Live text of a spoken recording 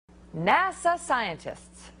NASA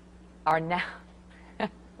scientists are now,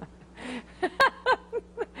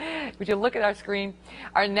 would you look at our screen,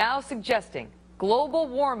 are now suggesting global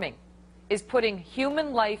warming is putting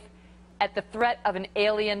human life at the threat of an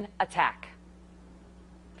alien attack.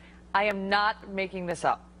 I am not making this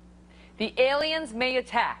up. The aliens may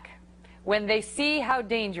attack when they see how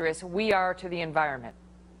dangerous we are to the environment.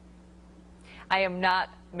 I am not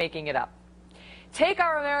making it up. Take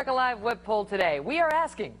our America Live web poll today. We are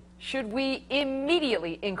asking, should we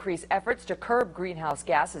immediately increase efforts to curb greenhouse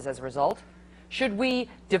gases as a result? Should we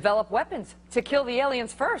develop weapons to kill the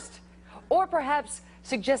aliens first? Or perhaps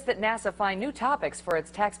suggest that NASA find new topics for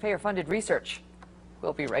its taxpayer-funded research?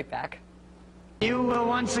 We'll be right back. You will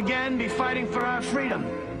once again be fighting for our freedom.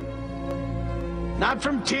 Not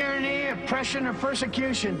from tyranny, oppression, or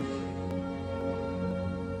persecution,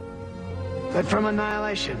 but from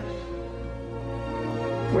annihilation.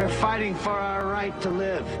 We're fighting for our right to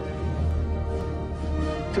live,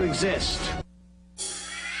 to exist.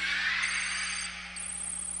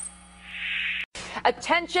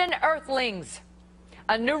 Attention, Earthlings!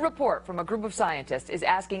 A new report from a group of scientists is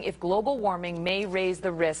asking if global warming may raise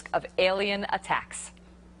the risk of alien attacks.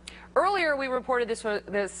 Earlier, we reported this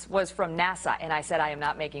was from NASA, and I said I am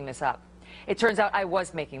not making this up. It turns out I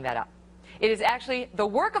was making that up. It is actually the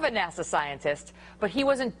work of a NASA scientist, but he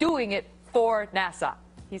wasn't doing it for NASA.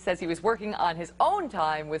 He says he was working on his own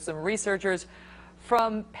time with some researchers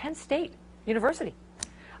from Penn State University.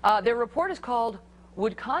 Their report is called,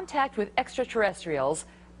 "Would Contact with Extraterrestrials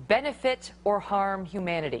Benefit or Harm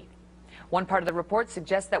Humanity?" One part of the report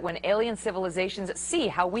suggests that when alien civilizations see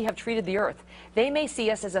how we have treated the Earth, they may see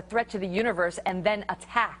us as a threat to the universe and then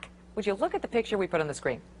attack. Would you look at the picture we put on the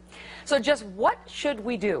screen? So just what should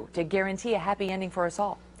we do to guarantee a happy ending for us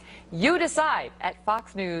all? You decide at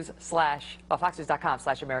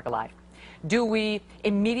foxnews.com/AmericaLive. Do we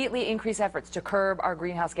immediately increase efforts to curb our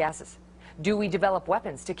greenhouse gases? Do we develop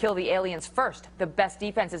weapons to kill the aliens first? The best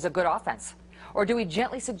defense is a good offense. Or do we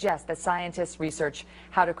gently suggest that scientists research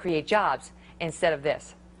how to create jobs instead of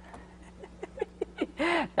this?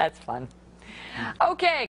 That's fun. Okay.